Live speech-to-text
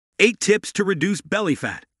8 tips to reduce belly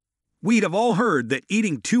fat. We'd have all heard that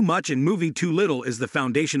eating too much and moving too little is the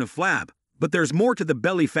foundation of flab, but there's more to the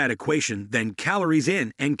belly fat equation than calories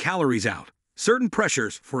in and calories out. Certain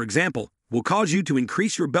pressures, for example, will cause you to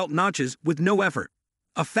increase your belt notches with no effort.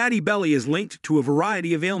 A fatty belly is linked to a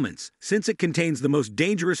variety of ailments since it contains the most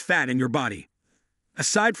dangerous fat in your body.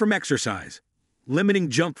 Aside from exercise,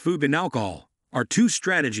 limiting junk food and alcohol are 2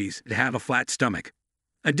 strategies to have a flat stomach.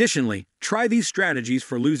 Additionally, try these strategies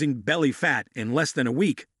for losing belly fat in less than a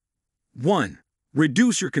week. 1.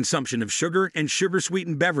 Reduce your consumption of sugar and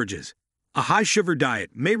sugar-sweetened beverages. A high-sugar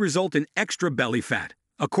diet may result in extra belly fat.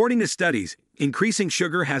 According to studies, increasing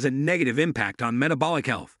sugar has a negative impact on metabolic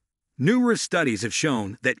health. Numerous studies have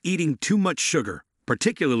shown that eating too much sugar,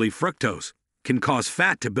 particularly fructose, can cause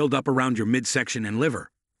fat to build up around your midsection and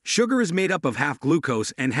liver. Sugar is made up of half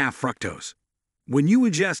glucose and half fructose. When you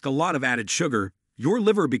ingest a lot of added sugar, your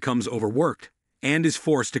liver becomes overworked and is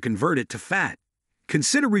forced to convert it to fat.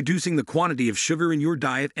 Consider reducing the quantity of sugar in your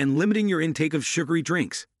diet and limiting your intake of sugary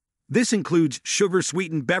drinks. This includes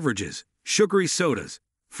sugar-sweetened beverages, sugary sodas,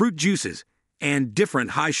 fruit juices, and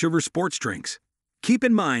different high-sugar sports drinks. Keep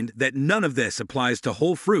in mind that none of this applies to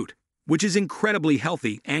whole fruit, which is incredibly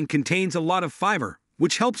healthy and contains a lot of fiber,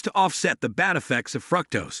 which helps to offset the bad effects of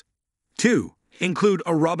fructose. 2. Include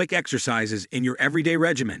aerobic exercises in your everyday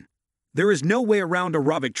regimen. There is no way around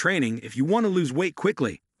aerobic training if you want to lose weight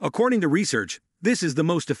quickly. According to research, this is the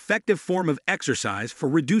most effective form of exercise for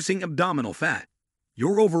reducing abdominal fat.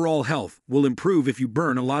 Your overall health will improve if you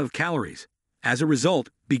burn a lot of calories. As a result,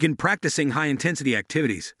 begin practicing high-intensity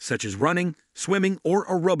activities such as running, swimming, or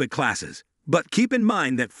aerobic classes. But keep in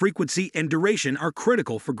mind that frequency and duration are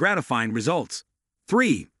critical for gratifying results.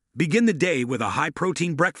 3. Begin the day with a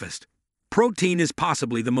high-protein breakfast. Protein is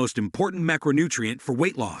possibly the most important macronutrient for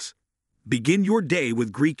weight loss. Begin your day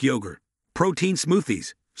with Greek yogurt, protein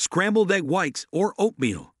smoothies, scrambled egg whites, or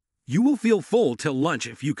oatmeal. You will feel full till lunch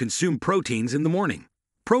if you consume proteins in the morning.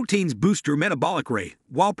 Proteins boost your metabolic rate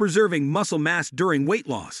while preserving muscle mass during weight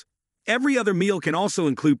loss. Every other meal can also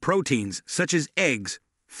include proteins such as eggs,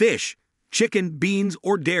 fish, chicken, beans,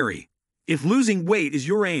 or dairy. If losing weight is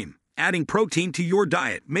your aim, adding protein to your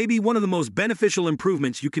diet may be one of the most beneficial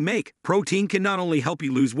improvements you can make. Protein can not only help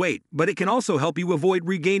you lose weight, but it can also help you avoid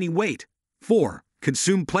regaining weight. 4.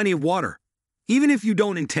 Consume plenty of water. Even if you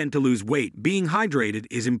don't intend to lose weight, being hydrated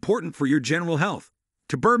is important for your general health.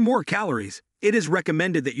 To burn more calories, it is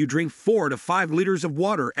recommended that you drink 4 to 5 liters of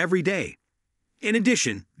water every day. In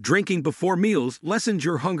addition, drinking before meals lessens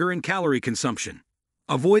your hunger and calorie consumption.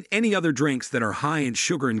 Avoid any other drinks that are high in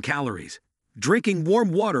sugar and calories. Drinking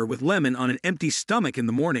warm water with lemon on an empty stomach in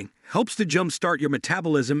the morning helps to jumpstart your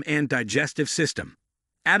metabolism and digestive system.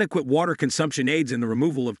 Adequate water consumption aids in the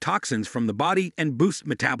removal of toxins from the body and boosts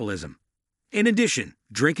metabolism. In addition,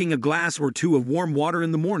 drinking a glass or 2 of warm water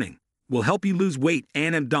in the morning will help you lose weight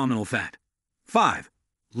and abdominal fat. 5.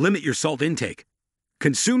 Limit your salt intake.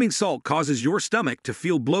 Consuming salt causes your stomach to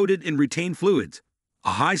feel bloated and retain fluids.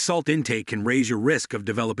 A high salt intake can raise your risk of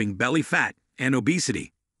developing belly fat and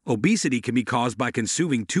obesity. Obesity can be caused by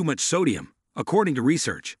consuming too much sodium, according to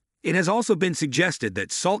research. It has also been suggested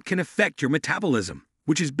that salt can affect your metabolism,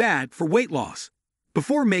 which is bad for weight loss.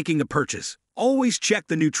 Before making a purchase, always check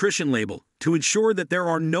the nutrition label to ensure that there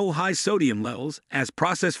are no high sodium levels, as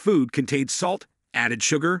processed food contains salt, added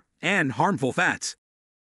sugar, and harmful fats.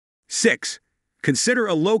 6. Consider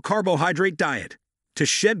a low-carbohydrate diet. To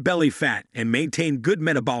shed belly fat and maintain good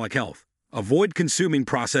metabolic health, avoid consuming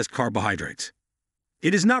processed carbohydrates.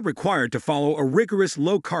 It is not required to follow a rigorous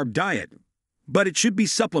low-carb diet, but it should be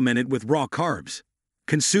supplemented with raw carbs.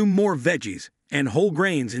 Consume more veggies and whole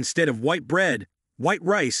grains instead of white bread, white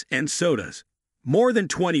rice, and sodas. More than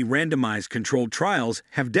 20 randomized controlled trials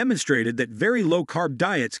have demonstrated that very low-carb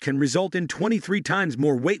diets can result in 23 times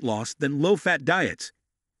more weight loss than low-fat diets.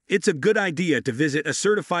 It's a good idea to visit a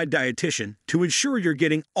certified dietitian to ensure you're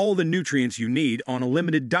getting all the nutrients you need on a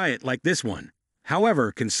limited diet like this one.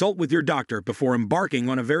 However, consult with your doctor before embarking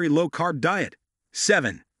on a very low-carb diet.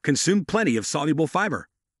 7. Consume plenty of soluble fiber.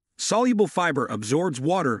 Soluble fiber absorbs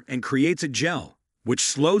water and creates a gel, which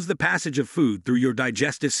slows the passage of food through your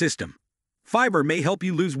digestive system. Fiber may help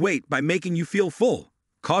you lose weight by making you feel full,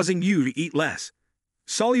 causing you to eat less.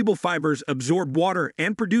 Soluble fibers absorb water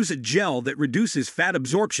and produce a gel that reduces fat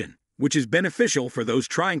absorption, which is beneficial for those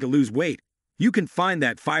trying to lose weight. You can find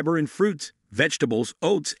that fiber in fruits, vegetables,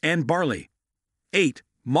 oats, and barley. 8.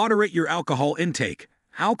 Moderate your alcohol intake.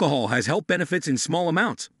 Alcohol has health benefits in small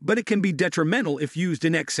amounts, but it can be detrimental if used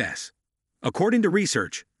in excess. According to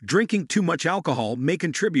research, drinking too much alcohol may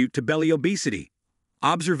contribute to belly obesity.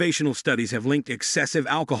 Observational studies have linked excessive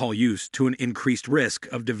alcohol use to an increased risk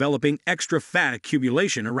of developing extra fat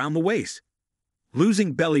accumulation around the waist.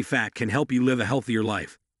 Losing belly fat can help you live a healthier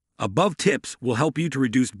life. Above tips will help you to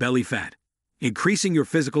reduce belly fat. Increasing your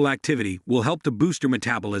physical activity will help to boost your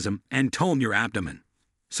metabolism and tone your abdomen.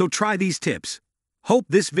 So try these tips. Hope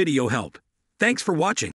this video helped. Thanks for watching.